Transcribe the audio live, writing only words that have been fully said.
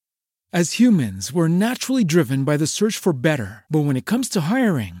As humans, we're naturally driven by the search for better. But when it comes to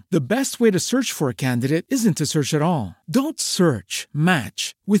hiring, the best way to search for a candidate isn't to search at all. Don't search,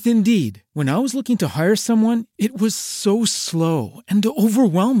 match with Indeed. When I was looking to hire someone, it was so slow and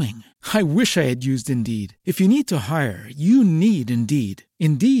overwhelming. I wish I had used Indeed. If you need to hire, you need Indeed.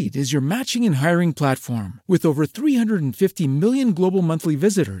 Indeed is your matching and hiring platform with over 350 million global monthly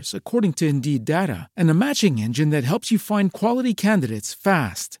visitors, according to Indeed data, and a matching engine that helps you find quality candidates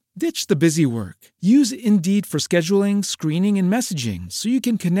fast. Ditch the busy work. Use Indeed for scheduling, screening, and messaging so you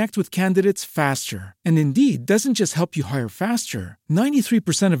can connect with candidates faster. And Indeed doesn't just help you hire faster.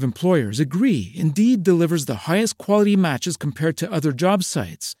 93% of employers agree Indeed delivers the highest quality matches compared to other job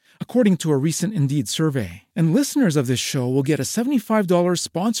sites, according to a recent Indeed survey. And listeners of this show will get a $75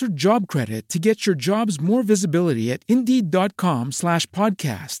 sponsored job credit to get your jobs more visibility at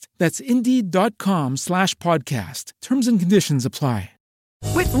Indeed.com/podcast. That's Indeed.com/podcast. Terms and conditions apply.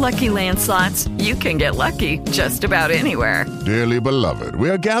 With Lucky Land Slots, you can get lucky just about anywhere. Dearly beloved,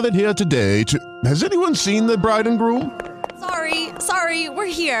 we are gathered here today to... Has anyone seen the bride and groom? Sorry, we're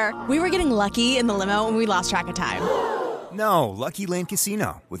here. We were getting lucky in the limo and we lost track of time. No, Lucky Land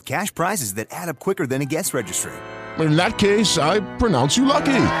Casino, with cash prizes that add up quicker than a guest registry. In that case, I pronounce you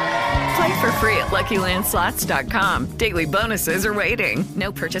lucky. Play for free at LuckyLandSlots.com. Daily bonuses are waiting.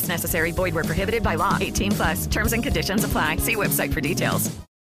 No purchase necessary. Void where prohibited by law. 18+. Terms and conditions apply. See website for details.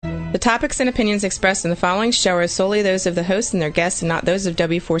 The topics and opinions expressed in the following show are solely those of the host and their guests and not those of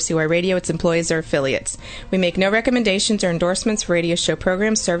W4CY Radio, its employees, or affiliates. We make no recommendations or endorsements for radio show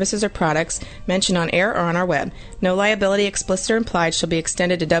programs, services, or products mentioned on air or on our web. No liability, explicit or implied, shall be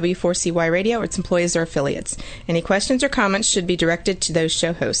extended to W4CY Radio or its employees or affiliates. Any questions or comments should be directed to those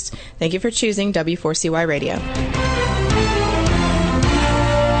show hosts. Thank you for choosing W4CY Radio.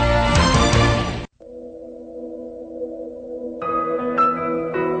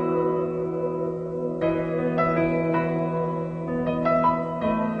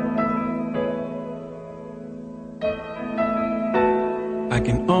 I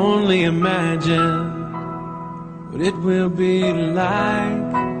can only imagine what it will be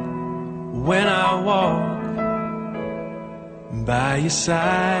like when I walk by your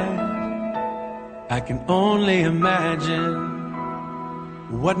side. I can only imagine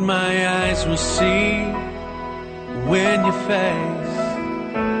what my eyes will see when your face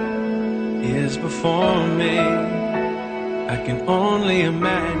is before me. I can only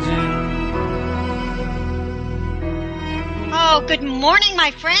imagine. Oh, good morning,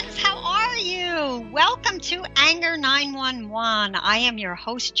 my friends. How are you? Welcome to Anger 911. I am your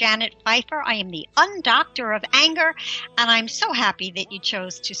host, Janet Pfeiffer. I am the undoctor of anger, and I'm so happy that you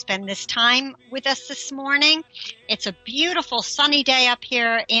chose to spend this time with us this morning. It's a beautiful sunny day up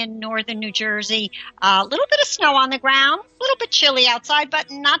here in northern New Jersey. A little bit of snow on the ground, a little bit chilly outside, but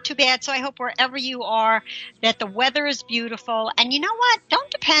not too bad. So I hope wherever you are that the weather is beautiful. And you know what?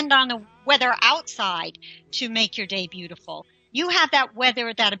 Don't depend on the weather outside to make your day beautiful. You have that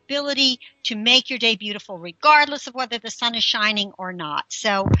weather, that ability to make your day beautiful regardless of whether the sun is shining or not.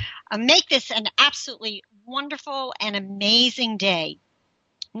 So make this an absolutely wonderful and amazing day.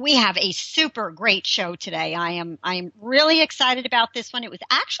 We have a super great show today. I am really excited about this one. It was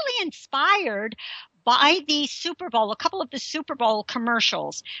actually inspired by the Super Bowl, a couple of the Super Bowl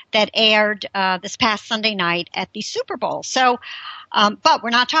commercials that aired this past Sunday night at the Super Bowl. So, but we're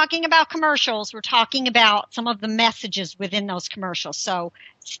not talking about commercials. We're talking about some of the messages within those commercials. So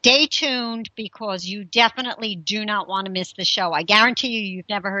stay tuned because you definitely do not want to miss the show. I guarantee you've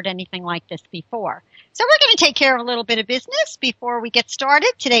never heard anything like this before. So we're going to take care of a little bit of business before we get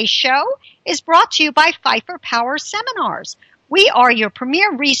started. Today's show is brought to you by Pfeiffer Power Seminars. We are your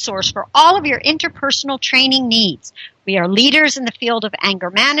premier resource for all of your interpersonal training needs. We are leaders in the field of anger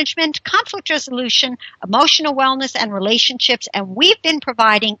management, conflict resolution, emotional wellness, and relationships, and we've been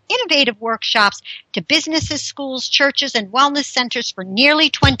providing innovative workshops to businesses, schools, churches, and wellness centers for nearly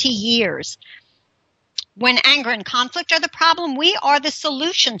 20 years. When anger and conflict are the problem, we are the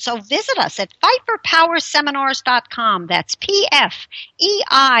solution. So visit us at PfeifferPowerSeminars.com. That's PFEIFFER,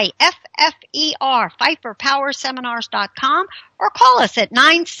 PfeifferPowerSeminars.com, or call us at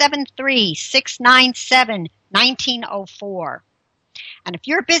 973-697-1904. And if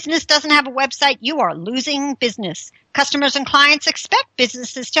your business doesn't have a website, you are losing business. Customers and clients expect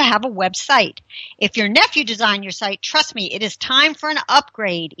businesses to have a website. If your nephew designed your site, trust me, it is time for an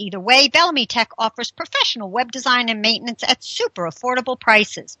upgrade. Either way, Bellamy Tech offers professional web design and maintenance at super affordable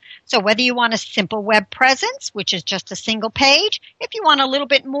prices. So whether you want a simple web presence, which is just a single page, if you want a little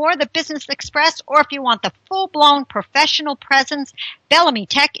bit more, the Business Express, or if you want the full-blown professional presence, Bellamy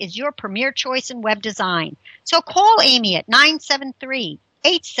Tech is your premier choice in web design. So call Amy at 973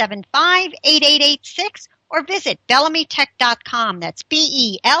 877-875-8886 or visit BellamyTech.com. That's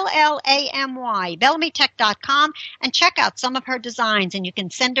BELLAMY, BellamyTech.com, and check out some of her designs. And you can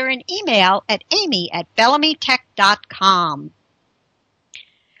send her an email at amy@BellamyTech.com.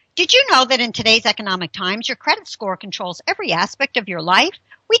 Did you know that in today's economic times, your credit score controls every aspect of your life?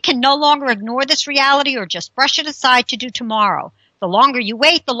 We can no longer ignore this reality or just brush it aside to do tomorrow. The longer you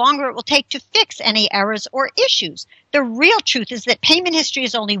wait, the longer it will take to fix any errors or issues. The real truth is that payment history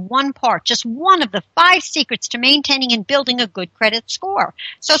is only one part, just one of the 5 secrets to maintaining and building a good credit score.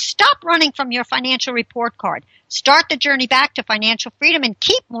 So stop running from your financial report card. Start the journey back to financial freedom and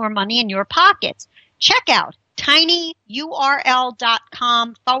keep more money in your pockets. Check out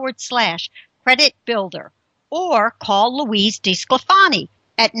tinyurl.com/credit builder or call Louise DeSclafani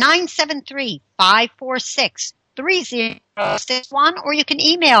at 973-546-3061, or you can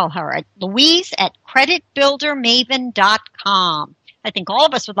email her at louise@creditbuildermaven.com. I think all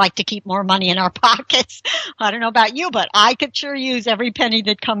of us would like to keep more money in our pockets. I don't know about you, but I could sure use every penny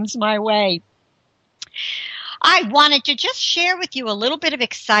that comes my way. I wanted to just share with you a little bit of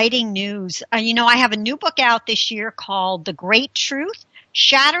exciting news. I have a new book out this year called The Great Truth,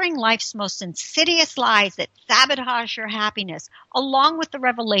 Shattering Life's Most Insidious Lies That Sabotage Your Happiness, along with the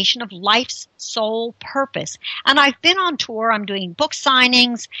revelation of life's sole purpose. And I've been on tour. I'm doing book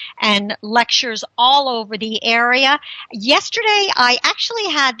signings and lectures all over the area. Yesterday, I actually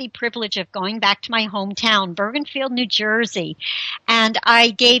had the privilege of going back to my hometown, Bergenfield, New Jersey, and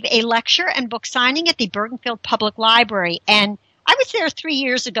I gave a lecture and book signing at the Bergenfield Public Library. And I was there 3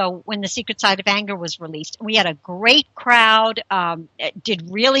 years ago when The Secret Side of Anger was released. We had a great crowd,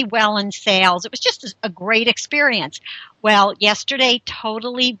 did really well in sales. It was just a great experience. Well, yesterday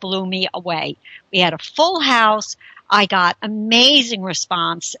totally blew me away. We had a full house. I got amazing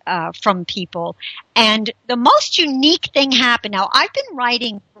response from people. And the most unique thing happened. Now, I've been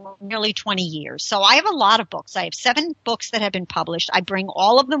writing for nearly 20 years, so I have a lot of books. I have 7 books that have been published. I bring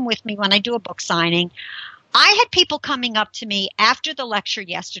all of them with me when I do a book signing. I had people coming up to me after the lecture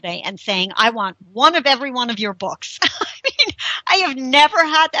yesterday and saying, I want one of every one of your books. I mean, I have never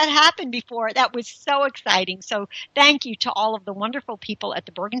had that happen before. That was so exciting. So thank you to all of the wonderful people at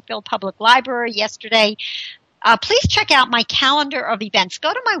the Bergenfield Public Library yesterday. Please check out my calendar of events.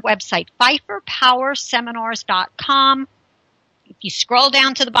 Go to my website, PfeifferPowerSeminars.com. If you scroll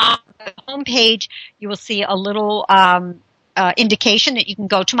down to the bottom of the homepage, you will see a little indication that you can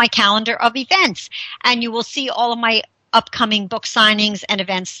go to my calendar of events, and you will see all of my upcoming book signings and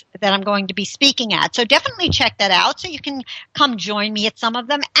events that I'm going to be speaking at. So definitely check that out so you can come join me at some of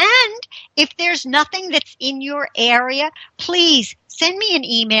them. And if there's nothing that's in your area, please send me an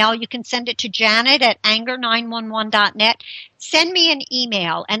email. You can send it to Janet at anger911.net. Send me an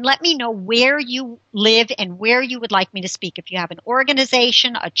email and let me know where you live and where you would like me to speak. If you have an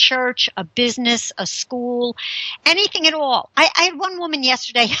organization, a church, a business, a school, anything at all. I had one woman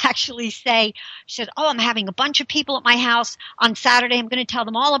yesterday actually say, she said, I'm having a bunch of people at my house on Saturday. I'm going to tell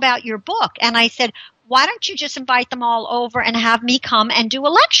them all about your book. And I said, why don't you just invite them all over and have me come and do a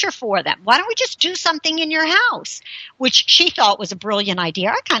lecture for them? Why don't we just do something in your house? Which she thought was a brilliant idea.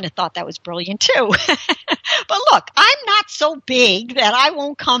 I kind of thought that was brilliant too. But look, I'm not so big that I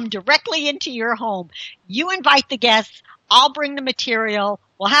won't come directly into your home. You invite the guests. I'll bring the material.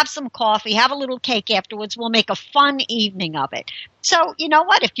 We'll have some coffee, have a little cake afterwards. We'll make a fun evening of it. So you know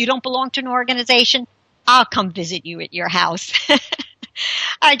what? If you don't belong to an organization, I'll come visit you at your house.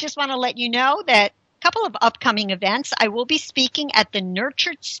 I just want to let you know that couple of upcoming events. I will be speaking at the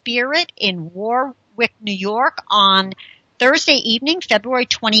Nurtured Spirit in Warwick, New York on Thursday evening, February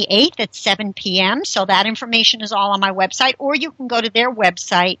 28th at 7 p.m. So that information is all on my website, or you can go to their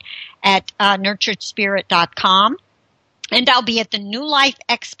website at nurturedspirit.com. And I'll be at the New Life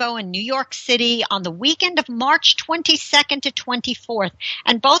Expo in New York City on the weekend of March 22nd to 24th.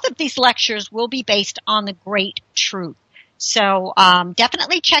 And both of these lectures will be based on the Great Truth. So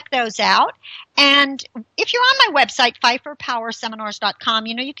definitely check those out. And if you're on my website, PfeifferPowerSeminars.com,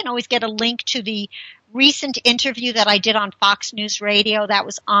 you can always get a link to the recent interview that I did on Fox News Radio. That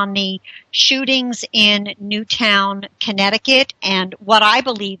was on the shootings in Newtown, Connecticut, and what I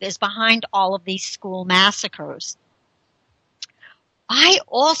believe is behind all of these school massacres. I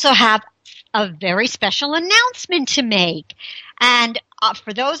also have a very special announcement to make. And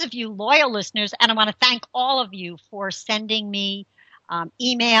for those of you loyal listeners, and I want to thank all of you for sending me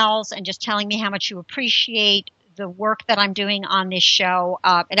emails and just telling me how much you appreciate the work that I'm doing on this show.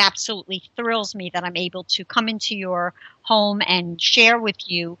 It absolutely thrills me that I'm able to come into your home and share with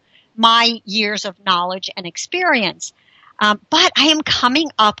you my years of knowledge and experience. But I am coming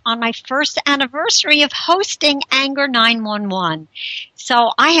up on my first anniversary of hosting Anger 911.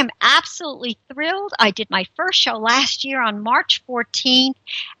 So I am absolutely thrilled. I did my first show last year on March 14th.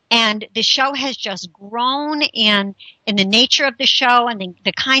 And the show has just grown in the nature of the show and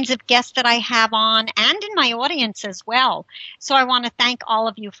the kinds of guests that I have on and in my audience as well. So I want to thank all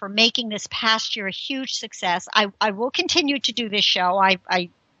of you for making this past year a huge success. I will continue to do this show. I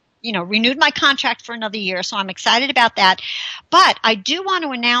renewed my contract for another year, so I'm excited about that. But I do want to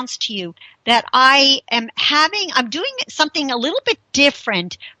announce to you that I'm doing something a little bit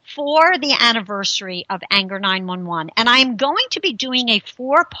different for the anniversary of Anger 911. And I'm going to be doing a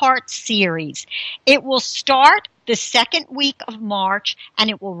 4-part series. It will start the second week of March, and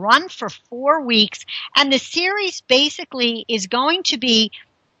it will run for 4 weeks. And the series basically is going to be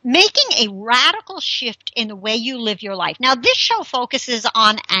making a radical shift in the way you live your life. Now, this show focuses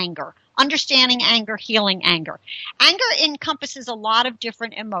on anger, understanding anger, healing anger. Anger encompasses a lot of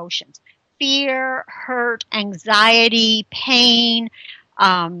different emotions: fear, hurt, anxiety, pain.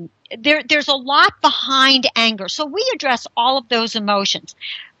 There's a lot behind anger. So we address all of those emotions.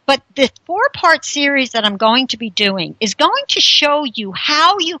 But the 4-part series that I'm going to be doing is going to show you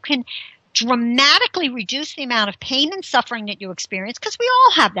how you can dramatically reduce the amount of pain and suffering that you experience, because we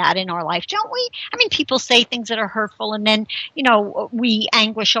all have that in our life, don't we? I mean, people say things that are hurtful, and then, we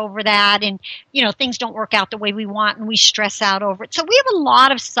anguish over that, and, things don't work out the way we want, and we stress out over it. So we have a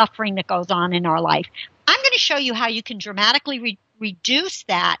lot of suffering that goes on in our life. I'm going to show you how you can dramatically reduce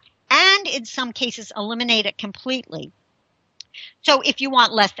that, and in some cases eliminate it completely. So if you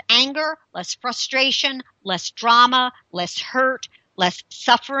want less anger, less frustration, less drama, less hurt, less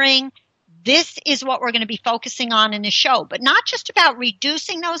suffering, this is what we're going to be focusing on in the show. But not just about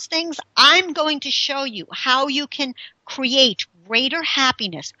reducing those things. I'm going to show you how you can create greater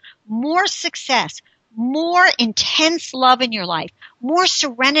happiness, more success, more intense love in your life, more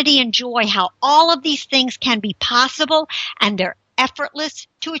serenity and joy, how all of these things can be possible, and they're effortless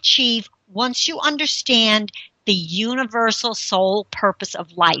to achieve once you understand the universal soul purpose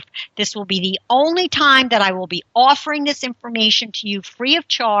of life. This will be the only time that I will be offering this information to you free of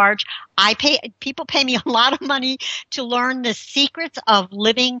charge. People pay me a lot of money to learn the secrets of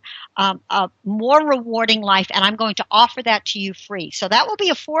living a more rewarding life, and I'm going to offer that to you free. So that will be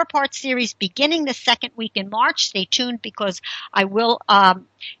a 4-part series beginning the second week in March. Stay tuned, because I will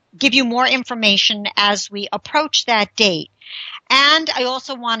give you more information as we approach that date. And I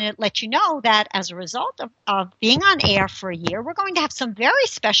also want to let you know that as a result of being on air for a year, we're going to have some very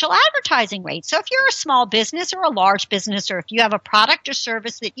special advertising rates. So if you're a small business or a large business, or if you have a product or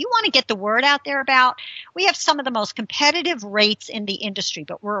service that you want to get the word out there about, we have some of the most competitive rates in the industry.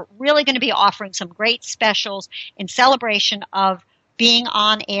 But we're really going to be offering some great specials in celebration of being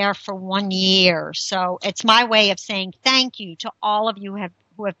on air for 1 year. So it's my way of saying thank you to all of you who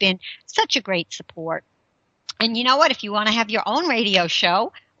have been such a great support. And you know what? If you want to have your own radio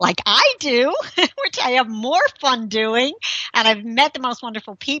show, like I do, which I have more fun doing, and I've met the most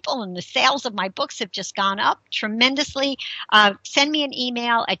wonderful people, and the sales of my books have just gone up tremendously, send me an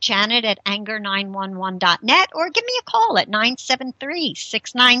email at janet@anger911.net, or give me a call at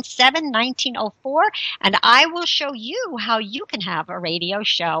 973-697-1904, and I will show you how you can have a radio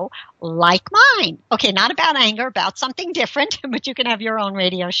show like mine. Okay, not about anger, about something different, but you can have your own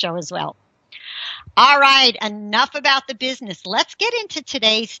radio show as well. All right, enough about the business. Let's get into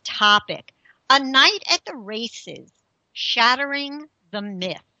today's topic. A night at the races, shattering the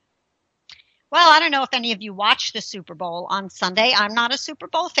myth. Well, I don't know if any of you watched the Super Bowl on Sunday. I'm not a Super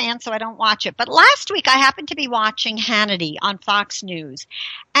Bowl fan, so I don't watch it. But last week I happened to be watching Hannity on Fox News,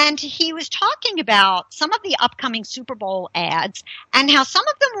 and he was talking about some of the upcoming Super Bowl ads and how some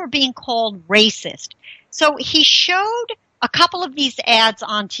of them were being called racist. So he showed a couple of these ads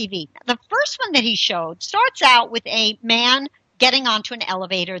on TV. The first one that he showed starts out with a man getting onto an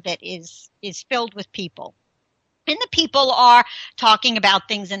elevator that is filled with people. And the people are talking about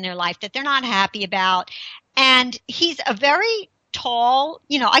things in their life that they're not happy about. And he's a very tall,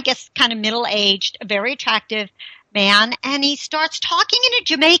 I guess kind of middle-aged, a very attractive man, and he starts talking in a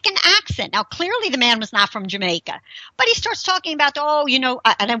Jamaican accent. Now, clearly the man was not from Jamaica, but he starts talking about,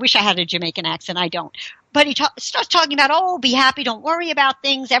 and I wish I had a Jamaican accent. I don't. But he starts talking about, be happy, don't worry about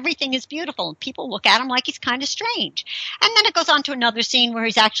things, everything is beautiful. And people look at him like he's kind of strange. And then it goes on to another scene where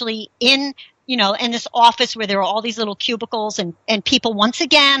he's actually in this office where there are all these little cubicles, and people once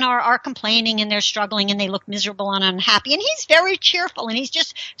again are complaining, and they're struggling, and they look miserable and unhappy. And he's very cheerful, and he's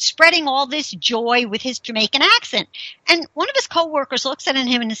just spreading all this joy with his Jamaican accent. And one of his coworkers looks at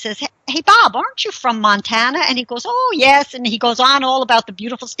him and says, "Hey, Bob, aren't you from Montana?" And he goes, "Oh, yes." And he goes on all about the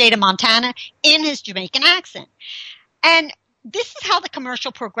beautiful state of Montana in his Jamaican accent. And this is how the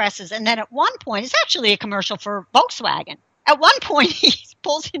commercial progresses. And then at one point, it's actually a commercial for Volkswagen. At one point, he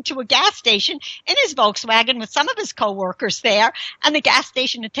pulls into a gas station in his Volkswagen with some of his coworkers there, and the gas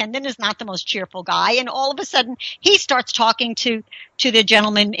station attendant is not the most cheerful guy. And all of a sudden, he starts talking to the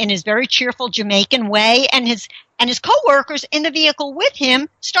gentleman in his very cheerful Jamaican way, and his coworkers in the vehicle with him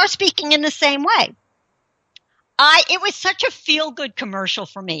start speaking in the same way. It was such a feel-good commercial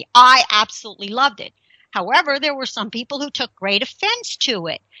for me. I absolutely loved it. However, there were some people who took great offense to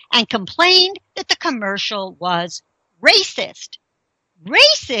it and complained that the commercial was racist.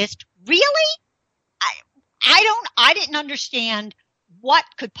 Racist? Really? I didn't understand what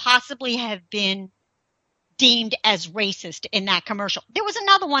could possibly have been deemed as racist in that commercial. There was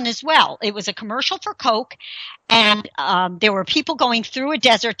another one as well. It was a commercial for Coke, and there were people going through a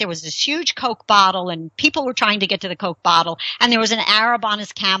desert. There was this huge Coke bottle, and people were trying to get to the Coke bottle, and there was an Arab on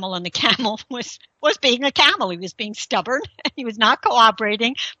his camel, and the camel was being a camel. He was being stubborn. He was not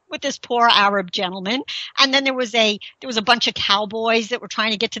cooperating with this poor Arab gentleman. And then there was a bunch of cowboys that were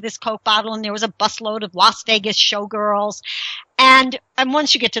trying to get to this Coke bottle, and there was a busload of Las Vegas showgirls. And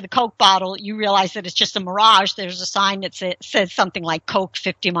once you get to the Coke bottle, you realize that it's just a mirage. There's a sign that says something like Coke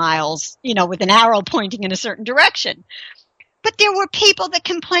 50 miles, with an arrow pointing in a certain direction. But there were people that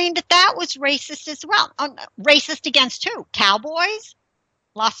complained that was racist as well. Racist against who? Cowboys?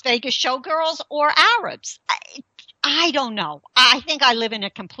 Las Vegas showgirls, or Arabs? I don't know. I think I live in a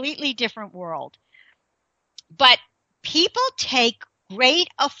completely different world. But people take great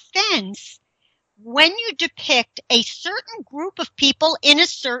offense when you depict a certain group of people in a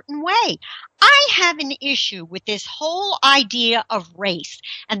certain way. I have an issue with this whole idea of race,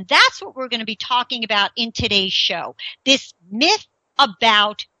 and that's what we're going to be talking about in today's show, this myth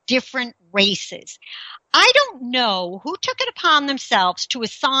about different races. I don't know who took it upon themselves to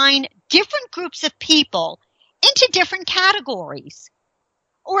assign different groups of people into different categories.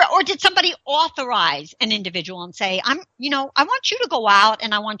 Or did somebody authorize an individual and say, I want you to go out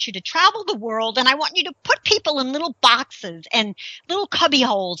and I want you to travel the world and I want you to put people in little boxes and little cubby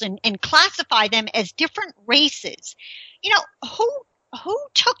holes and classify them as different races. Who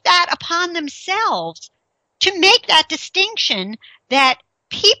took that upon themselves to make that distinction that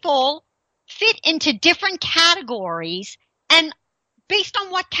people fit into different categories and based on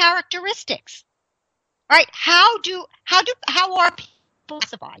what characteristics? Right? How are people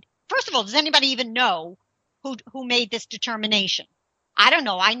classified? First of all, does anybody even know who made this determination? I don't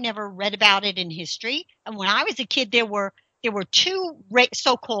know. I never read about it in history. And when I was a kid, there were two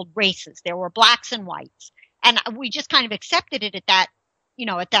so-called races. There were blacks and whites, and we just kind of accepted it at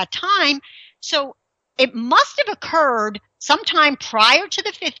that time. So it must have occurred sometime prior to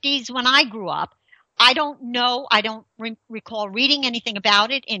the 50s when I grew up. I don't know. I don't recall reading anything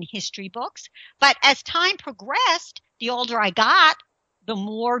about it in history books. But as time progressed, the older I got, the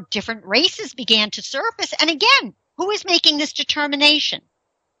more different races began to surface. And again, who is making this determination?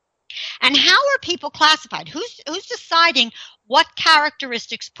 And how are people classified? Who's deciding what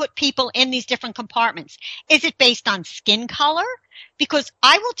characteristics put people in these different compartments? Is it based on skin color? Because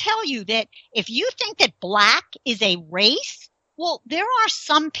I will tell you that if you think that black is a race, well, there are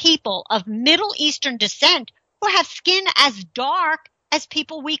some people of Middle Eastern descent who have skin as dark as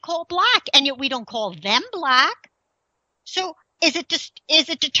people we call black, and yet we don't call them black. So is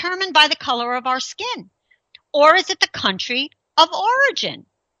it determined by the color of our skin? Or is it the country of origin?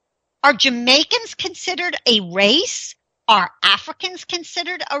 Are Jamaicans considered a race? Are Africans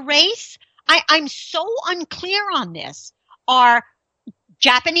considered a race? I'm so unclear on this. Are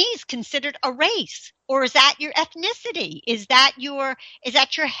Japanese considered a race? Or is that your ethnicity? Is that your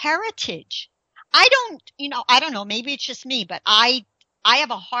heritage? I don't know. Maybe it's just me, but I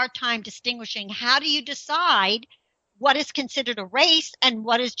have a hard time distinguishing how do you decide what is considered a race and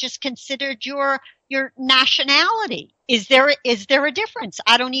what is just considered your nationality. Is there a difference?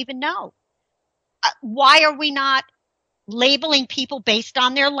 I don't even know. Why are we not labeling people based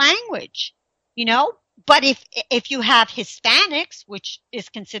on their language? But if you have Hispanics, which is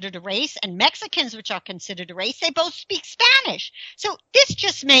considered a race, and Mexicans, which are considered a race, they both speak Spanish. So this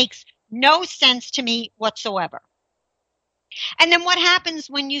just makes no sense to me whatsoever. And then what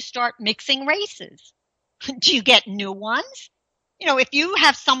happens when you start mixing races? Do you get new ones? If you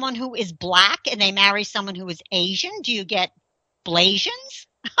have someone who is black and they marry someone who is Asian, do you get Blasians?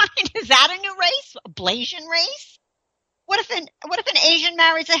 Is that a new race? A Blasian race? What if an Asian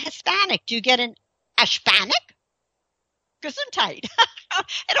marries a Hispanic? Do you get an Hispanic? Gesundheit.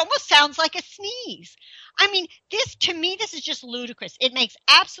 It almost sounds like a sneeze. To me, this is just ludicrous. It makes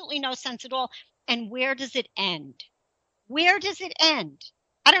absolutely no sense at all. And where does it end? Where does it end?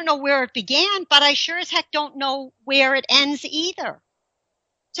 I don't know where it began, but I sure as heck don't know where it ends either.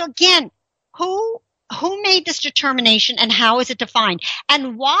 So again, who made this determination and how is it defined?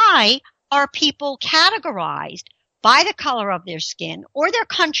 And why are people categorized by the color of their skin or their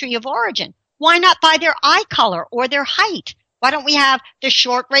country of origin? Why not by their eye color or their height? Why don't we have the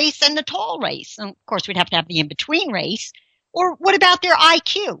short race and the tall race? And of course, we'd have to have the in-between race. Or what about their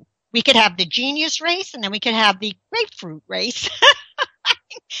IQ? We could have the genius race, and then we could have the grapefruit race.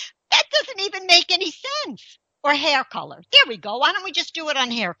 That doesn't even make any sense. Or hair color. There we go. Why don't we just do it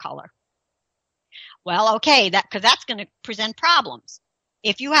on hair color? Well, okay, because that's going to present problems.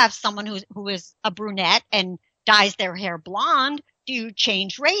 If you have someone who is a brunette and dyes their hair blonde, do you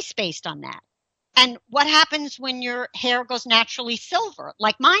change race based on that? And what happens when your hair goes naturally silver,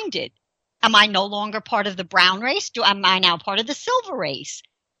 like mine did? Am I no longer part of the brown race? Am I now part of the silver race?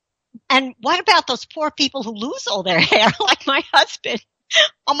 And what about those poor people who lose all their hair, like my husband?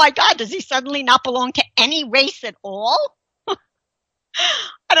 Oh my God, does he suddenly not belong to any race at all?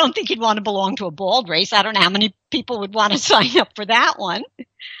 I don't think he'd want to belong to a bald race. I don't know how many people would want to sign up for that one.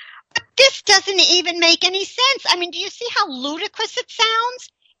 But this doesn't even make any sense. I mean, do you see how ludicrous it sounds?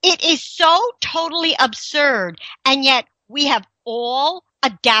 It is so totally absurd. And yet we have all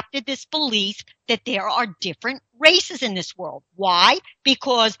adapted this belief that there are different races in this world. Why?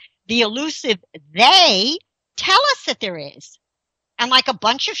 Because the elusive they tell us that there is. And like a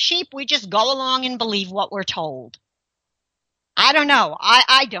bunch of sheep, we just go along and believe what we're told. I don't know.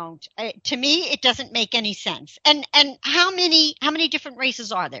 I don't. To me, it doesn't make any sense. And how many different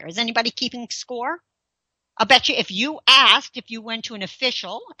races are there? Is anybody keeping score? I'll bet you if you went to an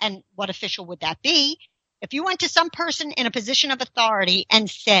official, and what official would that be? If you went to some person in a position of authority and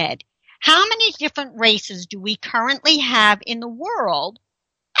said, how many different races do we currently have in the world?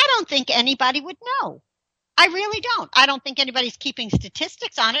 I don't think anybody would know. I really don't. I don't think anybody's keeping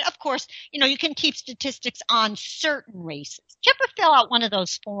statistics on it. Of course, you can keep statistics on certain races. Do you ever fill out one of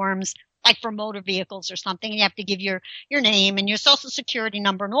those forms, like for motor vehicles or something, and you have to give your name and your social security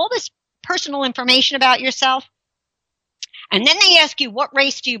number and all this personal information about yourself? And then they ask you, what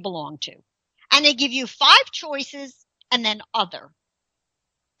race do you belong to? And they give you 5 choices and then other.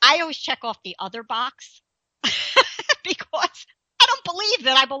 I always check off the other box because I don't believe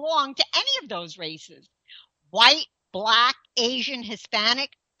that I belong to any of those races. White, black, Asian, Hispanic.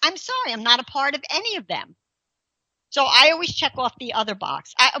 I'm sorry, I'm not a part of any of them. So I always check off the other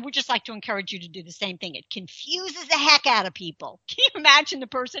box. I would just like to encourage you to do the same thing. It confuses the heck out of people. Can you imagine the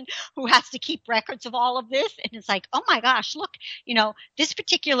person who has to keep records of all of this? And it's like, oh my gosh, look, this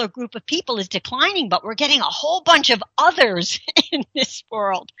particular group of people is declining, but we're getting a whole bunch of others in this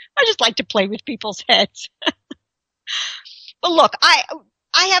world. I just like to play with people's heads. But look, I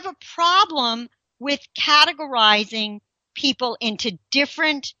have a problem with categorizing people into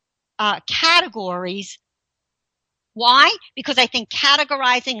different categories. Why? Because I think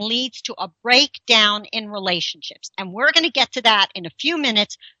categorizing leads to a breakdown in relationships. And we're going to get to that in a few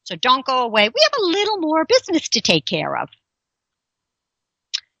minutes, so don't go away. We have a little more business to take care of.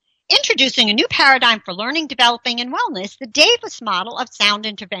 Introducing a new paradigm for learning, developing, and wellness, the Davis model of sound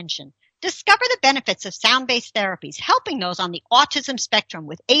intervention. Discover the benefits of sound-based therapies, helping those on the autism spectrum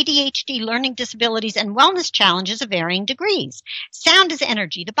with ADHD, learning disabilities, and wellness challenges of varying degrees. Sound is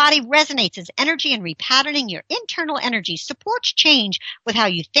energy. The body resonates as energy, and repatterning your internal energy supports change with how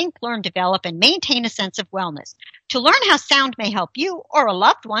you think, learn, develop, and maintain a sense of wellness. To learn how sound may help you or a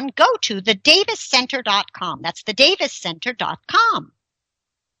loved one, go to thedaviscenter.com. That's thedaviscenter.com.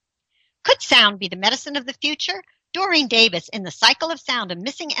 Could sound be the medicine of the future? Doreen Davis, in The Cycle of Sound, a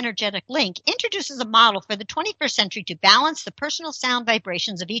Missing Energetic Link, introduces a model for the 21st century to balance the personal sound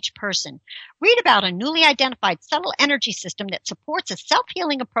vibrations of each person. Read about a newly identified subtle energy system that supports a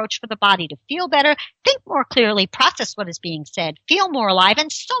self-healing approach for the body to feel better, think more clearly, process what is being said, feel more alive, and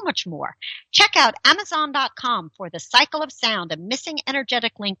so much more. Check out Amazon.com for The Cycle of Sound, a Missing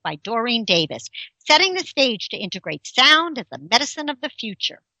Energetic Link by Doreen Davis, setting the stage to integrate sound as the medicine of the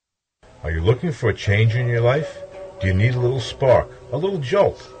future. Are you looking for a change in your life? Do you need a little spark, a little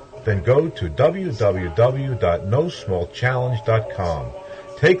jolt? Then go to www.nosmallchallenge.com.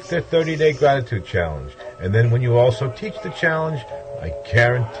 Take the 30-day gratitude challenge, and then when you also teach the challenge, I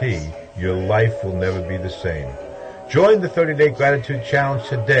guarantee your life will never be the same. Join the 30-day gratitude challenge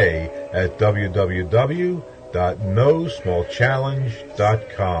today at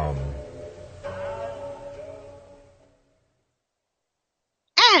www.nosmallchallenge.com.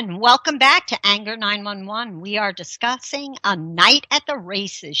 And welcome back to Anger 911. We are discussing A Night at the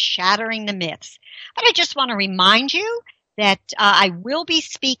Races, Shattering the Myths. But I just want to remind you that I will be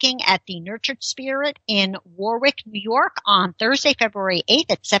speaking at the Nurtured Spirit in Warwick, New York on Thursday, February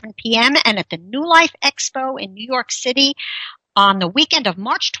 8th at 7 p.m. and at the New Life Expo in New York City on the weekend of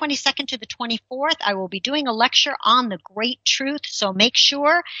March 22nd to the 24th. I will be doing a lecture on the Great Truth, so make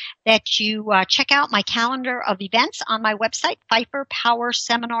sure that you check out my calendar of events on my website,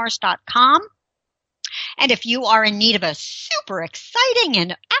 PfeifferPowerSeminars.com. And if you are in need of a super exciting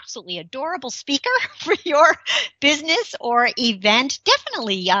and absolutely adorable speaker for your business or event,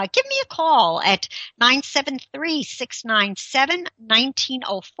 definitely give me a call at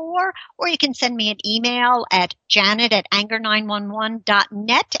 973-697-1904, or you can send me an email at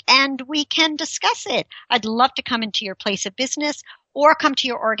janet@anger911.net, and we can discuss it. I'd love to come into your place of business or come to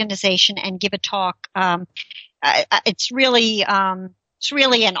your organization and give a talk. It's really an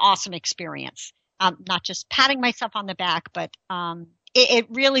awesome experience. Not just patting myself on the back, but it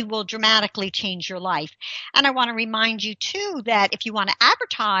really will dramatically change your life. And I want to remind you, too, that if you want to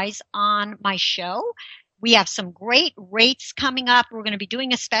advertise on my show, we have some great rates coming up. We're going to be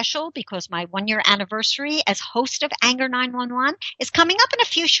doing a special because my 1-year anniversary as host of Anger 911 is coming up in a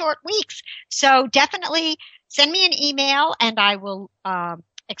few short weeks. So definitely send me an email and I will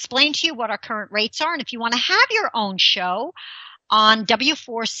explain to you what our current rates are. And if you want to have your own show, on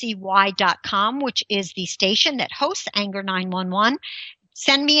W4CY.com, which is the station that hosts Anger 911.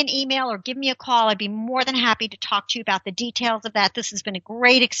 Send me an email or give me a call. I'd be more than happy to talk to you about the details of that. This has been a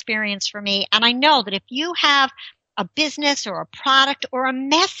great experience for me. And I know that if you have a business or a product or a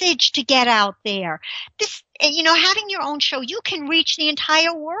message to get out there, having your own show, you can reach the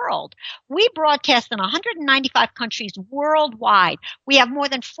entire world. We broadcast in 195 countries worldwide. We have more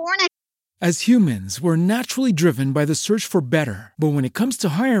than 4.5. As humans, we're naturally driven by the search for better. But when it comes to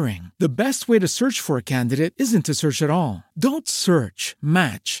hiring, the best way to search for a candidate isn't to search at all. Don't search,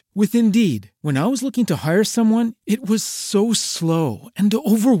 match with Indeed. When I was looking to hire someone, it was so slow and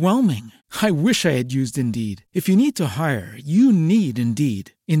overwhelming. I wish I had used Indeed. If you need to hire, you need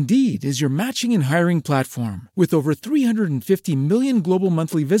Indeed. Indeed is your matching and hiring platform with over 350 million global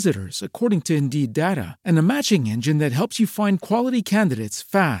monthly visitors, according to Indeed data, and a matching engine that helps you find quality candidates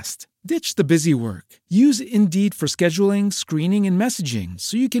fast. Ditch the busy work. Use Indeed for scheduling, screening, and messaging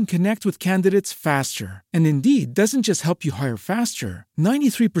so you can connect with candidates faster. And Indeed doesn't just help you hire faster.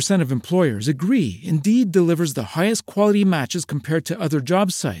 93% of employers agree Indeed delivers the highest quality matches compared to other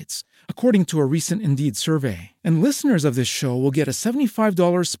job sites, according to a recent Indeed survey. And listeners of this show will get a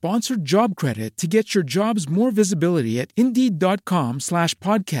 $75 sponsored job credit to get your jobs more visibility at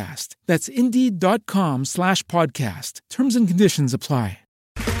Indeed.com/podcast. That's Indeed.com/podcast. Terms and conditions apply.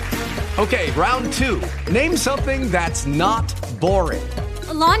 Okay, round 2. Name something that's not boring.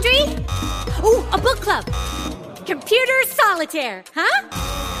 A laundry? Ooh, a book club. Computer solitaire, huh?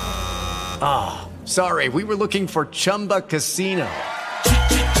 Ah, sorry, we were looking for Chumba Casino.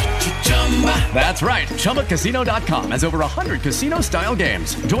 That's right, ChumbaCasino.com has over 100 casino-style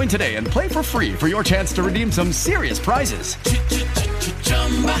games. Join today and play for free for your chance to redeem some serious prizes.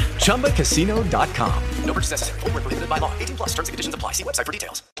 ChumbaCasino.com. No purchase necessary. Void where prohibited by law. 18+ terms and conditions apply. See website for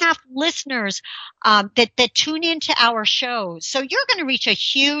details. Have listeners that tune into our shows. So you're going to reach a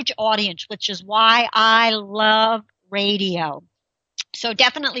huge audience, which is why I love radio. So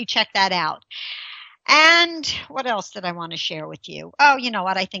definitely check that out. And what else did I want to share with you? Oh, you know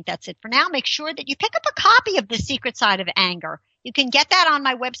what? I think that's it for now. Make sure that you pick up a copy of The Secret Side of Anger. You can get that on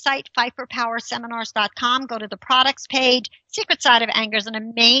my website, PfeifferPowerSeminars.com. Go to the products page. Secret Side of Anger is an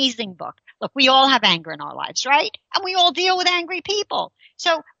amazing book. Look, we all have anger in our lives, right? And we all deal with angry people.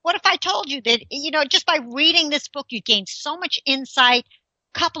 So what if I told you that, just by reading this book, you gain so much insight,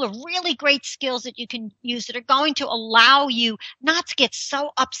 a couple of really great skills that you can use that are going to allow you not to get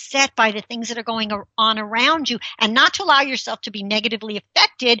so upset by the things that are going on around you and not to allow yourself to be negatively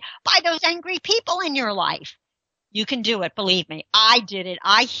affected by those angry people in your life. You can do it. Believe me. I did it.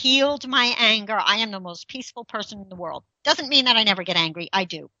 I healed my anger. I am the most peaceful person in the world. Doesn't mean that I never get angry. I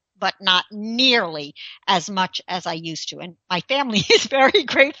do, but not nearly as much as I used to. And my family is very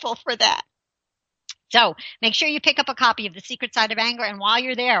grateful for that. So make sure you pick up a copy of The Secret Side of Anger. And while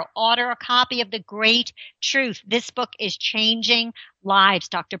you're there, order a copy of The Great Truth. This book is changing lives.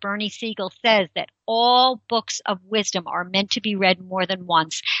 Dr. Bernie Siegel says that all books of wisdom are meant to be read more than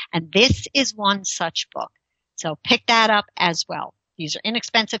once. And this is one such book. So pick that up as well. These are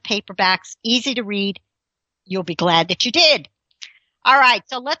inexpensive paperbacks, easy to read. You'll be glad that you did. All right.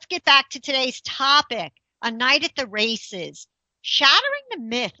 So let's get back to today's topic, A Night at the Races. Shattering the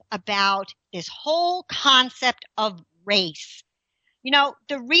myth about this whole concept of race.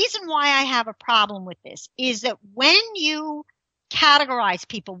 The reason why I have a problem with this is that when you categorize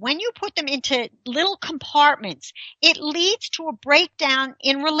people, when you put them into little compartments, it leads to a breakdown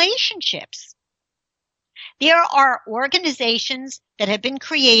in relationships. There are organizations that have been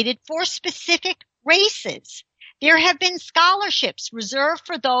created for specific races. There have been scholarships reserved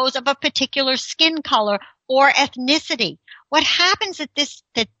for those of a particular skin color or ethnicity. What happens at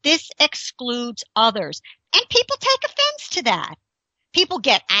that this excludes others. And people take offense to that. People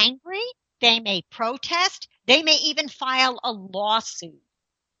get angry. They may protest. They may even file a lawsuit.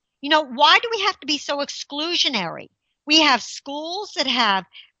 You know, why do we have to be so exclusionary? We have schools that have,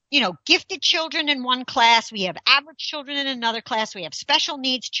 gifted children in one class. We have average children in another class. We have special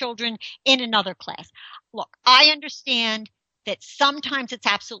needs children in another class. Look, I understand that sometimes it's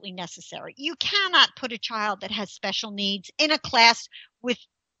absolutely necessary. You cannot put a child that has special needs in a class with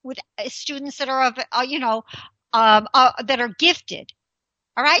students that are that are gifted.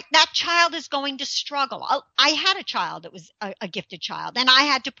 All right. That child is going to struggle. I had a child that was a gifted child, and I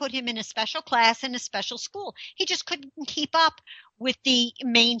had to put him in a special class in a special school. He just couldn't keep up with the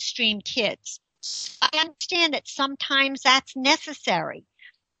mainstream kids. I understand that sometimes that's necessary,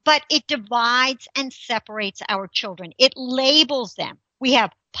 but it divides and separates our children. It labels them. We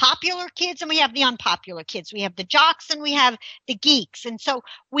have popular kids and we have the unpopular kids. We have the jocks and we have the geeks. And so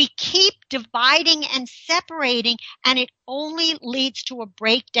we keep dividing and separating, and it only leads to a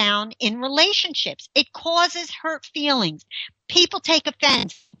breakdown in relationships. It causes hurt feelings. People take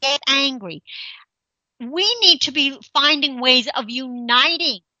offense, get angry. We need to be finding ways of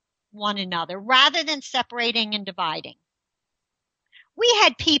uniting one another rather than separating and dividing. We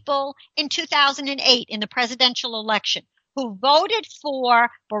had people in 2008 in the presidential election who voted for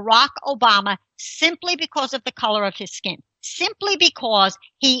Barack Obama simply because of the color of his skin, simply because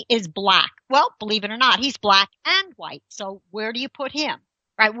he is black. Well, believe it or not, he's black and white. So where do you put him?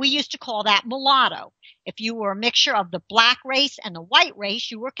 Right? We used to call that mulatto. If you were a mixture of the black race and the white race,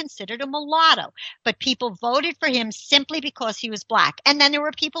 you were considered a mulatto. But people voted for him simply because he was black. And then there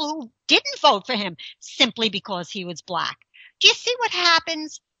were people who didn't vote for him simply because he was black. Do you see what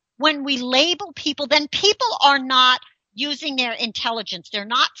happens when we label people? Then people are not using their intelligence. They're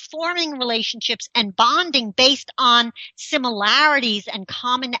not forming relationships and bonding based on similarities and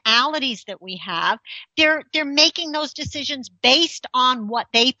commonalities that we have. They're making those decisions based on what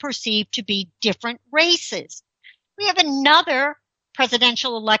they perceive to be different races. We have another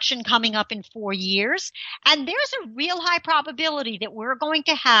presidential election coming up in 4 years, and there's a real high probability that we're going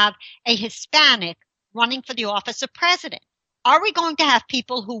to have a Hispanic running for the office of president. Are we going to have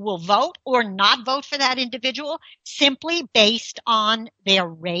people who will vote or not vote for that individual simply based on their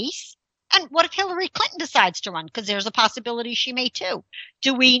race? And what if Hillary Clinton decides to run? Because there's a possibility she may too.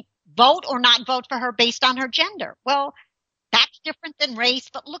 Do we vote or not vote for her based on her gender? Well, that's different than race,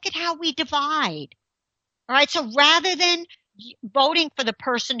 but look at how we divide. All right. So rather than voting for the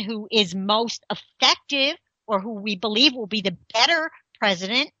person who is most effective or who we believe will be the better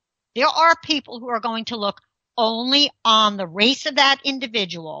president, there are people who are going to look only on the race of that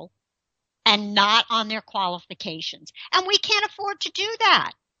individual and not on their qualifications. And we can't afford to do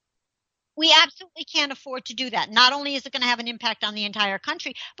that. We absolutely can't afford to do that. Not only is it going to have an impact on the entire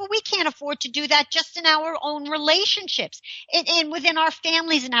country, but we can't afford to do that just in our own relationships and within our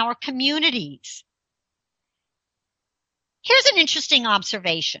families and our communities. Here's an interesting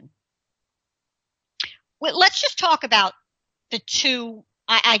observation. Well, let's just talk about the two,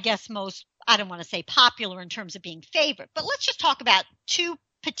 I guess, most, I don't want to say popular in terms of being favorite, but let's just talk about two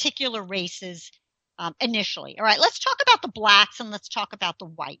particular races initially. All right, let's talk about the blacks and let's talk about the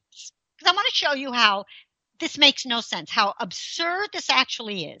whites. Because I want to show you how this makes no sense, how absurd this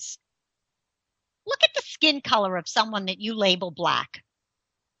actually is. Look at the skin color of someone that you label black.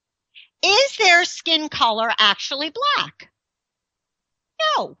 Is their skin color actually black?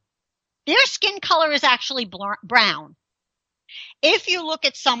 No. Their skin color is actually brown. If you look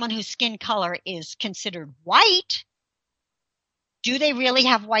at someone whose skin color is considered white, do they really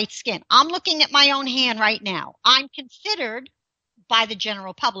have white skin? I'm looking at my own hand right now. I'm considered by the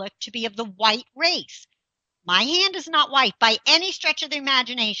general public to be of the white race. My hand is not white by any stretch of the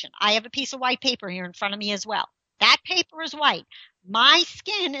imagination. I have a piece of white paper here in front of me as well. That paper is white. My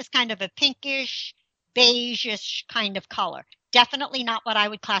skin is kind of a pinkish, beige-ish kind of color. Definitely not what I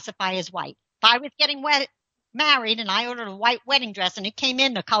would classify as white. If I was getting married and I ordered a white wedding dress and it came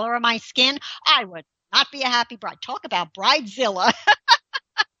in the color of my skin, I would not be a happy bride. Talk about bridezilla.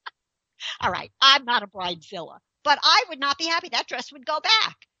 All right, I'm not a bridezilla, but I would not be happy. That dress would go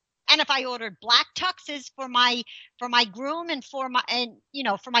back. And if I ordered black tuxes for my groom and for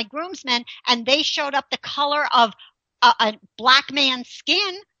my groomsmen, and they showed up the color of a black man's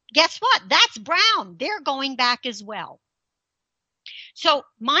skin, guess what? That's brown. They're going back as well. So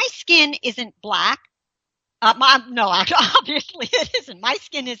my skin isn't black. No, obviously it isn't. My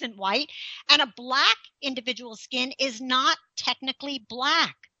skin isn't white, and a black individual skin is not technically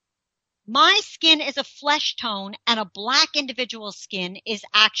black. My skin is a flesh tone, and a black individual skin is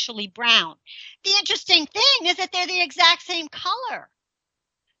actually brown. The interesting thing is that they're the exact same color.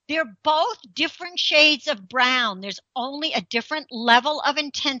 They're both different shades of brown. There's only a different level of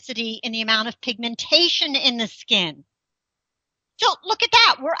intensity in the amount of pigmentation in the skin. So look at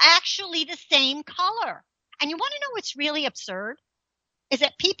that. We're actually the same color. And you want to know what's really absurd? Is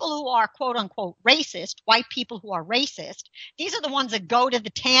that people who are quote unquote racist, white people who are racist, these are the ones that go to the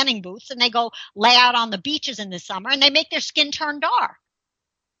tanning booths and they go lay out on the beaches in the summer and they make their skin turn dark.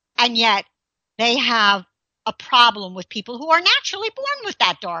 And yet they have a problem with people who are naturally born with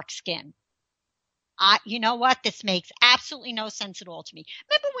that dark skin. You know what? This makes absolutely no sense at all to me.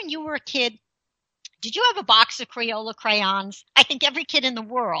 Remember when you were a kid? Did you have a box of Crayola crayons? I think every kid in the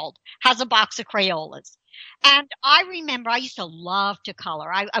world has a box of Crayolas. And I remember I used to love to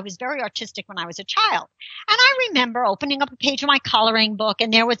color. I was very artistic when I was a child. And I remember opening up a page of my coloring book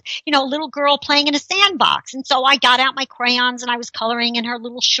and there was, a little girl playing in a sandbox. And so I got out my crayons and I was coloring in her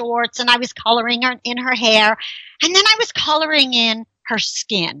little shorts and I was coloring in her hair. And then I was coloring in her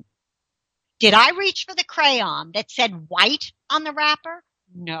skin. Did I reach for the crayon that said white on the wrapper?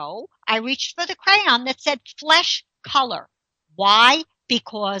 No, I reached for the crayon that said flesh color. Why?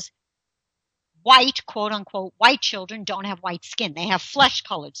 Because white, quote unquote, white children don't have white skin. They have flesh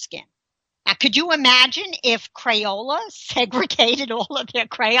colored skin. Now, could you imagine if Crayola segregated all of their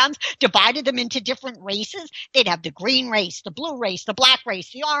crayons, divided them into different races? They'd have the green race, the blue race, the black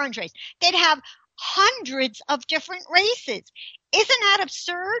race, the orange race. They'd have hundreds of different races. Isn't that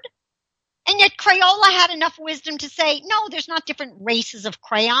absurd? And yet Crayola had enough wisdom to say, no, there's not different races of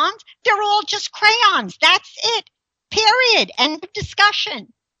crayons. They're all just crayons. That's it. Period. End of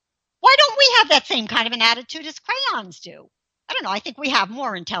discussion. Why don't we have that same kind of an attitude as crayons do? I don't know. I think we have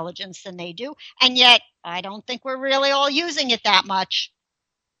more intelligence than they do. And yet I don't think we're really all using it that much.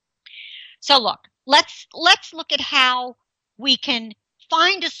 So look, let's look at how we can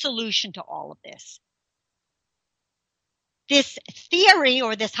find a solution to all of this. This theory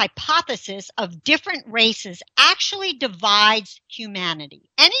or this hypothesis of different races actually divides humanity.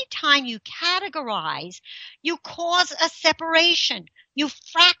 Anytime you categorize, you cause a separation. You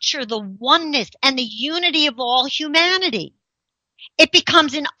fracture the oneness and the unity of all humanity. It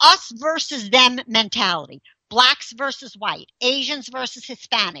becomes an us versus them mentality. Blacks versus white, Asians versus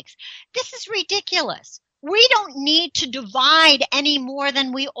Hispanics. This is ridiculous. We don't need to divide any more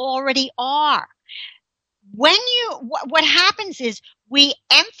than we already are. What happens is we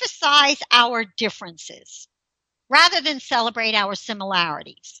emphasize our differences rather than celebrate our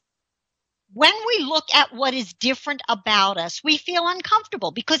similarities. When we look at what is different about us, we feel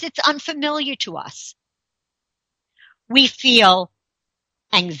uncomfortable because it's unfamiliar to us. We feel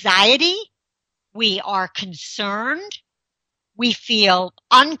anxiety. We are concerned. We feel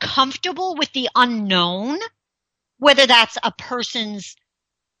uncomfortable with the unknown, whether that's a person's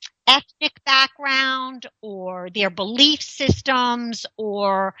ethnic background or their belief systems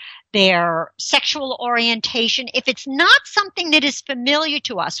or their sexual orientation. If it's not something that is familiar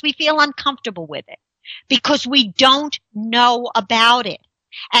to us, we feel uncomfortable with it because we don't know about it.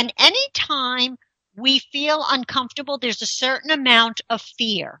 And anytime we feel uncomfortable, there's a certain amount of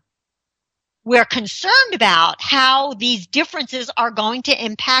fear. We're concerned about how these differences are going to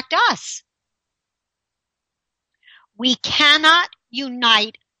impact us. We cannot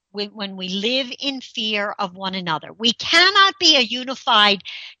unite when we live in fear of one another. We cannot be a unified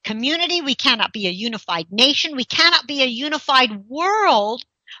community. We cannot be a unified nation. We cannot be a unified world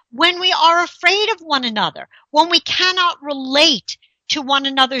when we are afraid of one another, when we cannot relate to one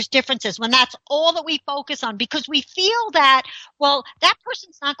another's differences, when that's all that we focus on, because we feel that, well, that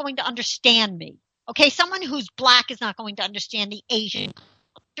person's not going to understand me. Okay, someone who's black is not going to understand the Asian.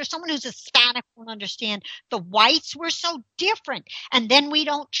 Or someone who's Hispanic won't understand the whites. We're so different. And then we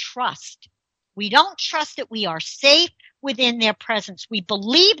don't trust. We don't trust that we are safe within their presence. We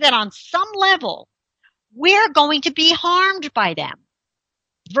believe that on some level, we're going to be harmed by them.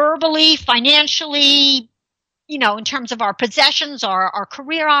 Verbally, financially, in terms of our possessions, our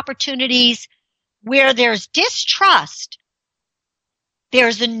career opportunities. Where there's distrust,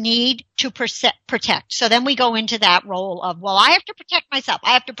 there's a need to protect. So then we go into that role of, well, I have to protect myself.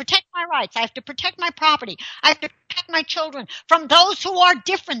 I have to protect my rights. I have to protect my property. I have to protect my children from those who are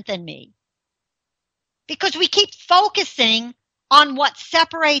different than me. Because we keep focusing on what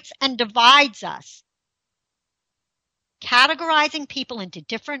separates and divides us. Categorizing people into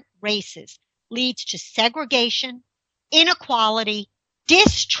different races leads to segregation, inequality,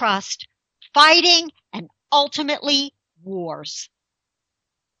 distrust, fighting, and ultimately wars.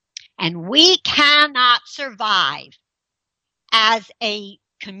 And we cannot survive as a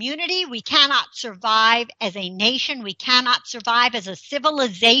community. We cannot survive as a nation. We cannot survive as a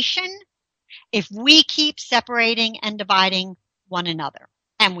civilization if we keep separating and dividing one another.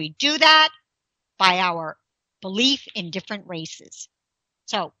 And we do that by our belief in different races.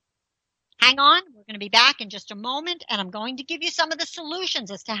 So hang on. We're going to be back in just a moment, and I'm going to give you some of the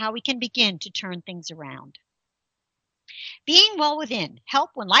solutions as to how we can begin to turn things around. Being Well Within,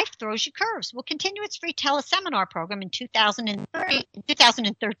 Help When Life Throws You Curves, will continue its free teleseminar program in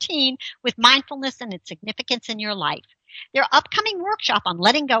 2013 with mindfulness and its significance in your life. Their upcoming workshop on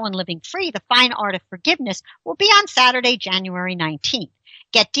letting go and living free, the fine art of forgiveness, will be on Saturday, January 19th.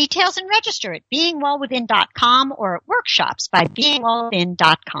 Get details and register at beingwellwithin.com or at workshops by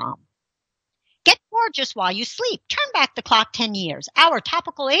beingwellwithin.com. Get gorgeous while you sleep. Turn back the clock 10 years. Our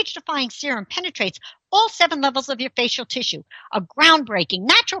topical age-defying serum penetrates all 7 levels of your facial tissue. A groundbreaking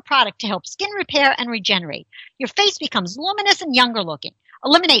natural product to help skin repair and regenerate. Your face becomes luminous and younger looking.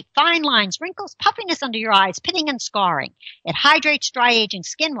 Eliminate fine lines, wrinkles, puffiness under your eyes, pitting, and scarring. It hydrates dry aging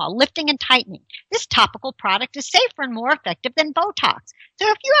skin while lifting and tightening. This topical product is safer and more effective than Botox. So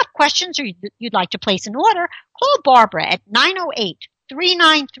if you have questions or you'd like to place an order, call Barbara at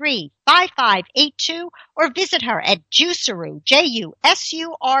 908-393-5582 or visit her at Jusuru,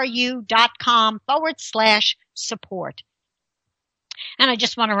 JUSURU.com/support. And I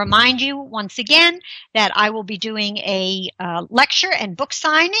just want to remind you once again that I will be doing a lecture and book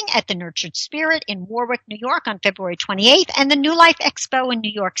signing at the Nurtured Spirit in Warwick, New York on February 28th and the New Life Expo in New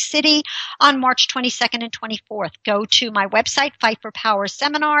York City on March 22nd and 24th. Go to my website,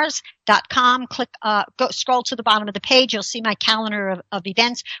 fightforpowerseminars.com. Scroll to the bottom of the page. You'll see my calendar of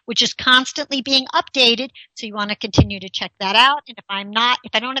events, which is constantly being updated. So you want to continue to check that out. And if I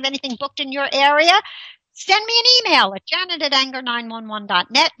don't have anything booked in your area, send me an email at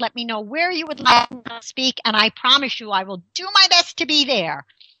janet@anger911.net. Let me know where you would like to speak, and I promise you I will do my best to be there.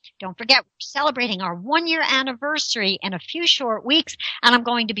 Don't forget, we're celebrating our 1-year anniversary in a few short weeks, and I'm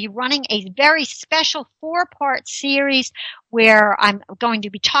going to be running a very special 4-part series where I'm going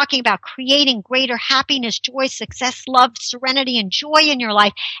to be talking about creating greater happiness, joy, success, love, serenity, and joy in your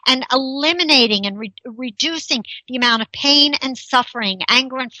life, and eliminating and reducing the amount of pain and suffering,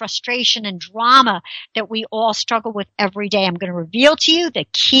 anger and frustration and drama that we all struggle with every day. I'm going to reveal to you the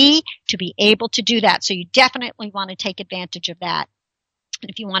key to be able to do that, so you definitely want to take advantage of that. And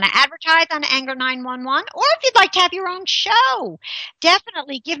if you want to advertise on Anger 911, or if you'd like to have your own show,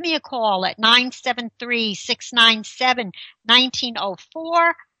 definitely give me a call at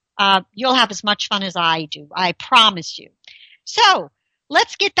 973-697-1904. You'll have as much fun as I do, I promise you. So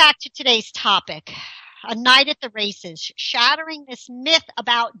let's get back to today's topic, A Night at the Races, shattering this myth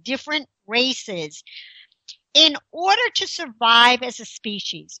about different races. In order to survive as a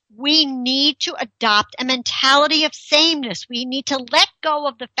species, we need to adopt a mentality of sameness. We need to let go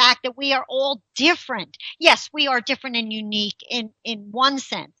of the fact that we are all different. Yes, we are different and unique in one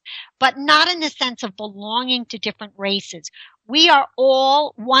sense, but not in the sense of belonging to different races. We are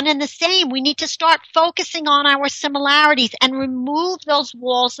all one and the same. We need to start focusing on our similarities and remove those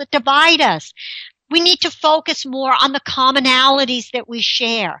walls that divide us. We need to focus more on the commonalities that we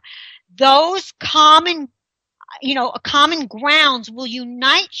share. Those common grounds will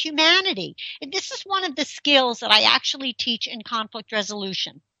unite humanity. And this is one of the skills that I actually teach in conflict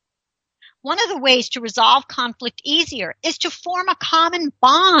resolution. One of the ways to resolve conflict easier is to form a common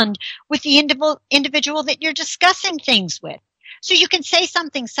bond with the individual that you're discussing things with. So you can say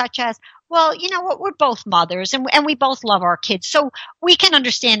something such as, well, you know what, we're both mothers and we both love our kids. So we can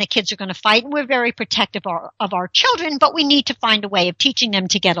understand that kids are going to fight and we're very protective of our children, but we need to find a way of teaching them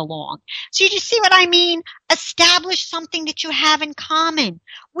to get along. So you just see what I mean? Establish something that you have in common.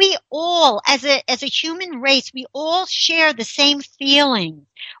 We all, as a human race, we all share the same feelings.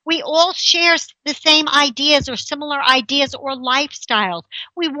 We all share the same ideas or similar ideas or lifestyles.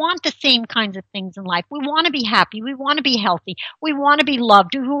 We want the same kinds of things in life. We want to be happy. We want to be healthy. We want to be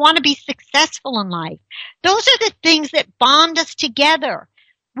loved. We want to be successful in life. Those are the things that bond us together.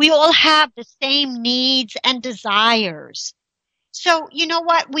 We all have the same needs and desires. So you know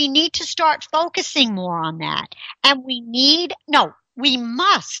what? We need to start focusing more on that. And we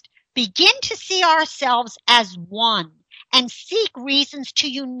must begin to see ourselves as one and seek reasons to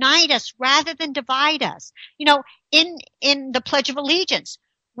unite us rather than divide us. You know, in the Pledge of Allegiance,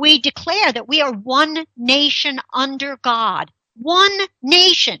 we declare that we are one nation under God. One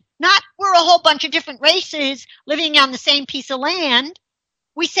nation. Not we're a whole bunch of different races living on the same piece of land.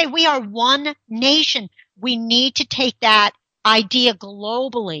 We say we are one nation. We need to take that idea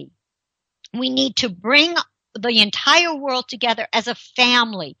globally. We need to bring the entire world together as a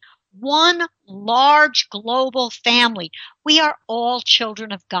family, one large global family. We are all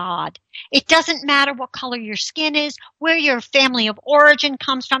children of God. It doesn't matter what color your skin is, where your family of origin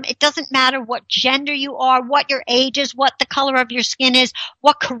comes from. It doesn't matter what gender you are, what your age is, what the color of your skin is,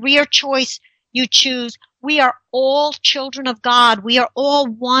 what career choice you choose. We are all children of God. We are all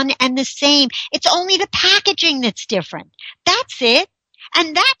one and the same. It's only the packaging that's different. That's it.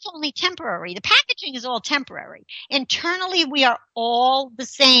 And that's only temporary. The packaging is all temporary. Internally, we are all the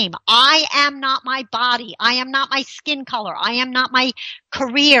same. I am not my body. I am not my skin color. I am not my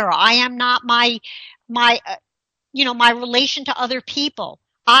career. I am not my relation to other people.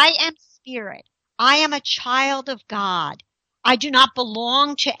 I am spirit. I am a child of God. I do not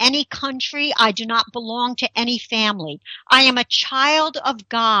belong to any country. I do not belong to any family. I am a child of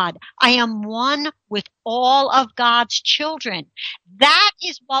God. I am one with all of God's children. That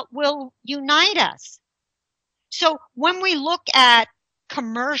is what will unite us. So when we look at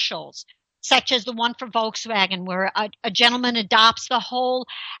commercials, such as the one for Volkswagen, where a gentleman adopts the whole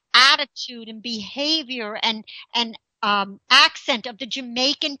attitude and behavior and accent of the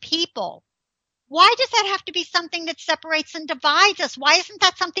Jamaican people, why does that have to be something that separates and divides us? Why isn't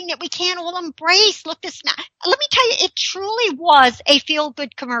that something that we can't all embrace? Look, let me tell you, it truly was a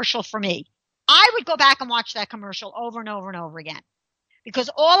feel-good commercial for me. I would go back and watch that commercial over and over and over again because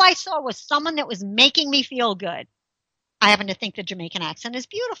all I saw was someone that was making me feel good. I happen to think the Jamaican accent is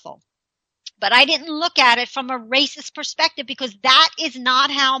beautiful, but I didn't look at it from a racist perspective because that is not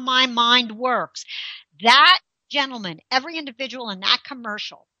how my mind works. That gentleman, every individual in that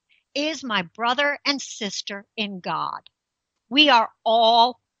commercial, is my brother and sister in God. We are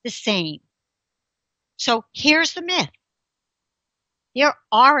all the same. So here's the myth. There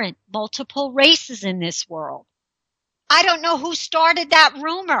aren't multiple races in this world. I don't know who started that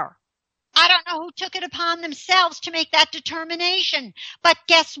rumor. I don't know who took it upon themselves to make that determination. But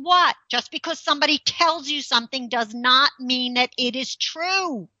guess what? Just because somebody tells you something does not mean that it is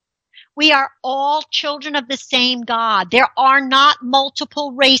true. We are all children of the same God. There are not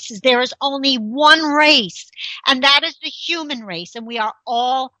multiple races. There is only one race, and that is the human race, and we are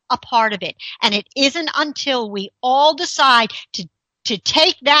all a part of it. And it isn't until we all decide to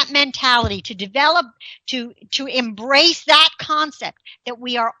take that mentality, to develop, to embrace that concept that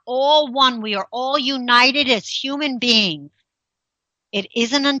we are all one, we are all united as human beings. It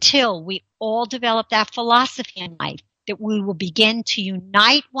isn't until we all develop that philosophy in life that we will begin to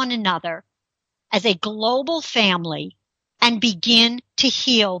unite one another as a global family and begin to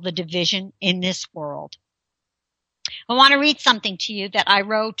heal the division in this world. I want to read something to you that I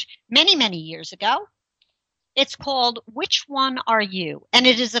wrote many, many years ago. It's called, Which One Are You? And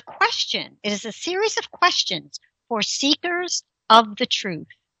it is a question. It is a series of questions for seekers of the truth.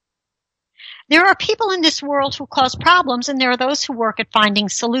 There are people in this world who cause problems, and there are those who work at finding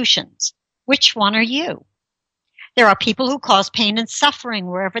solutions. Which one are you? There are people who cause pain and suffering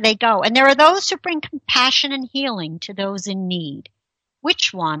wherever they go, and there are those who bring compassion and healing to those in need.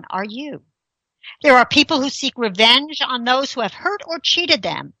 Which one are you? There are people who seek revenge on those who have hurt or cheated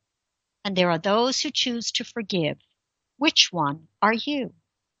them, and there are those who choose to forgive. Which one are you?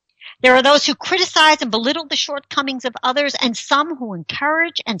 There are those who criticize and belittle the shortcomings of others, and some who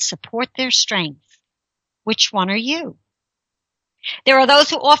encourage and support their strength. Which one are you? There are those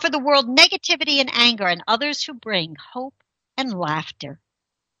who offer the world negativity and anger, and others who bring hope and laughter.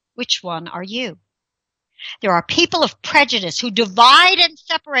 Which one are you? There are people of prejudice who divide and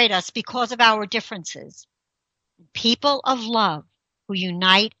separate us because of our differences. People of love who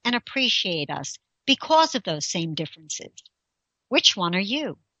unite and appreciate us because of those same differences. Which one are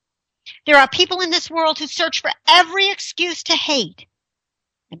you? There are people in this world who search for every excuse to hate,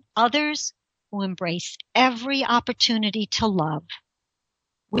 and others who embrace every opportunity to love.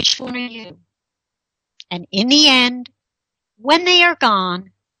 Which one are you? And in the end, when they are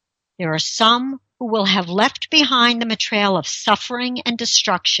gone, there are some who will have left behind them a trail of suffering and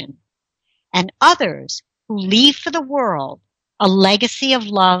destruction, and others who leave for the world a legacy of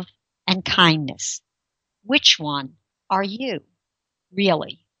love and kindness. Which one are you?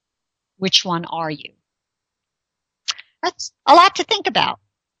 Really? Which one are you? That's a lot to think about.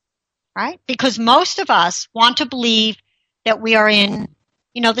 Right? Because most of us want to believe that we are in,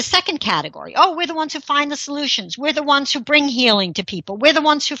 the second category. Oh, we're the ones who find the solutions. We're the ones who bring healing to people. We're the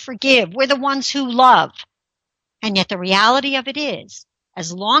ones who forgive. We're the ones who love. And yet the reality of it is,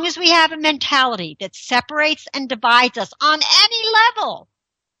 as long as we have a mentality that separates and divides us on any level,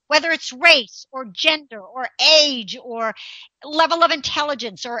 whether it's race or gender or age or level of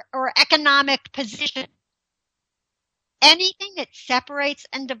intelligence or economic position, Anything that separates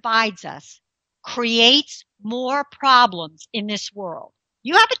and divides us creates more problems in this world.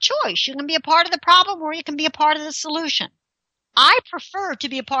 You have a choice. You can be a part of the problem or you can be a part of the solution. I prefer to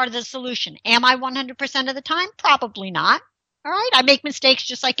be a part of the solution. Am I 100% of the time? Probably not. All right. I make mistakes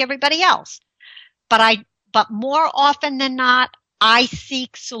just like everybody else. But more often than not, I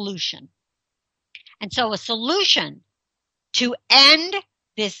seek solution. And so a solution to end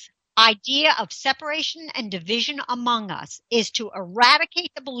this idea of separation and division among us is to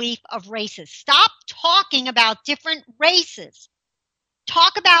eradicate the belief of races. Stop talking about different races.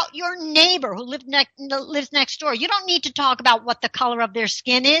 Talk about your neighbor who lives next door. You don't need to talk about what the color of their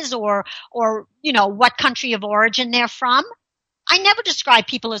skin is or what country of origin they're from. I never describe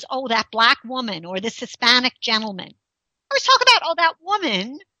people as, oh, that black woman or this Hispanic gentleman. I always talk about, oh, that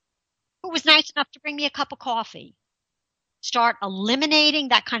woman who was nice enough to bring me a cup of coffee. Start eliminating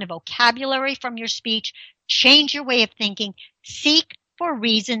that kind of vocabulary from your speech. Change your way of thinking. Seek for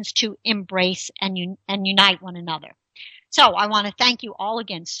reasons to embrace and unite one another. So I want to thank you all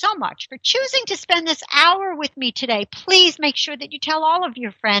again so much for choosing to spend this hour with me today. Please make sure that you tell all of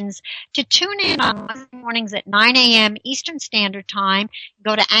your friends to tune in on Monday mornings at 9 a.m. Eastern Standard Time.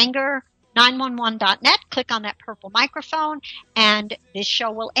 Go to anger911.net, click on that purple microphone, and this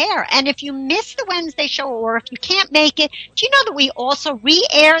show will air. And if you miss the Wednesday show or if you can't make it, do you know that we also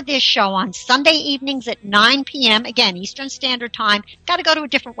re-air this show on Sunday evenings at 9 p.m., again, Eastern Standard Time? Got to go to a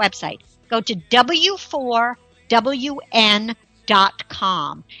different website. Go to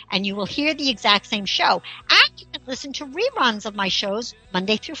W4WN.com, and you will hear the exact same show. And you can listen to reruns of my shows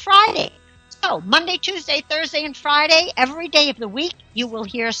Monday through Friday. So Monday, Tuesday, Thursday, and Friday, every day of the week, you will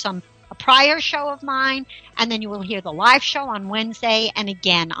hear a prior show of mine, and then you will hear the live show on Wednesday and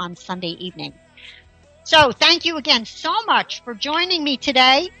again on Sunday evening. So thank you again so much for joining me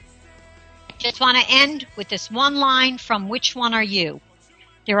today. I just want to end with this one line from Which One Are You?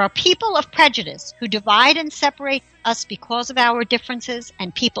 There are people of prejudice who divide and separate us because of our differences,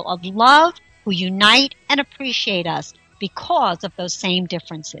 and people of love who unite and appreciate us because of those same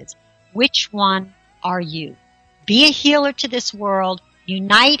differences. Which one are you? Be a healer to this world.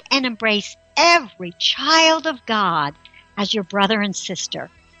 Unite and embrace every child of God as your brother and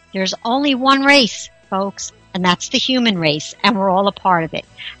sister. There's only one race, folks, and that's the human race, and we're all a part of it.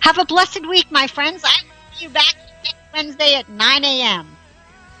 Have a blessed week, my friends. I'll see you back next Wednesday at 9 a.m.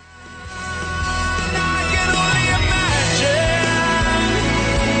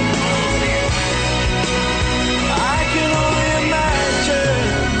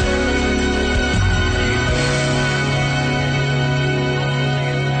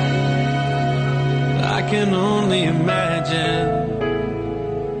 I can only imagine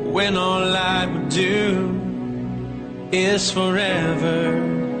when all I would do is forever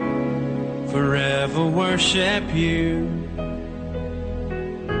worship you.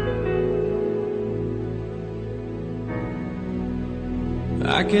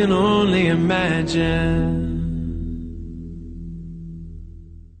 I can only imagine.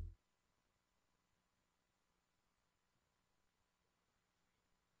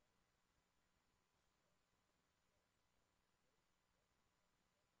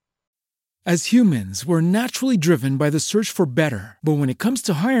 As humans, we're naturally driven by the search for better. But when it comes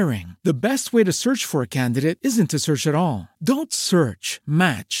to hiring, the best way to search for a candidate isn't to search at all. Don't search,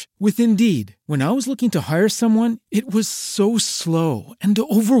 match with Indeed. When I was looking to hire someone, it was so slow and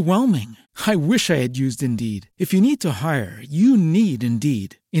overwhelming. I wish I had used Indeed. If you need to hire, you need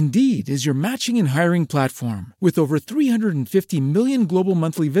Indeed. Indeed is your matching and hiring platform with over 350 million global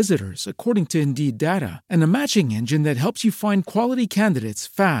monthly visitors, according to Indeed data, and a matching engine that helps you find quality candidates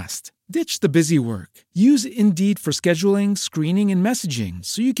fast. Ditch the busy work. Use Indeed for scheduling, screening, and messaging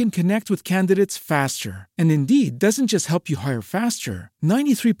so you can connect with candidates faster. And Indeed doesn't just help you hire faster.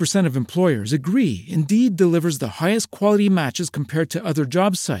 93% of employers agree Indeed delivers the highest quality matches compared to other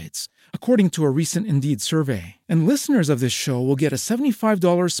job sites, according to a recent Indeed survey. And listeners of this show will get a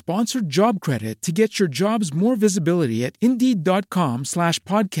 $75 sponsored job credit to get your jobs more visibility at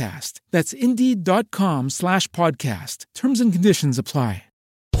Indeed.com/podcast. That's Indeed.com/podcast. Terms and conditions apply.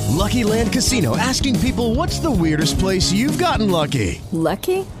 Lucky Land Casino, asking people, what's the weirdest place you've gotten lucky?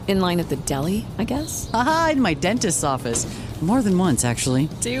 Lucky? In line at the deli, I guess? Aha, in my dentist's office. More than once, actually.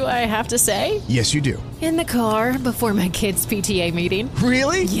 Do I have to say? Yes, you do. In the car before my kids' PTA meeting.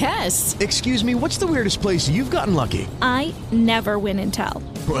 Really? Yes. Excuse me, what's the weirdest place you've gotten lucky? I never win and tell.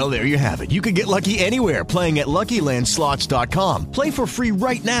 Well, there you have it. You can get lucky anywhere, playing at LuckyLandSlots.com. Play for free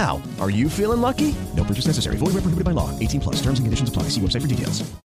right now. Are you feeling lucky? No purchase necessary. Void where prohibited by law. 18+. Terms and conditions apply. See website for details.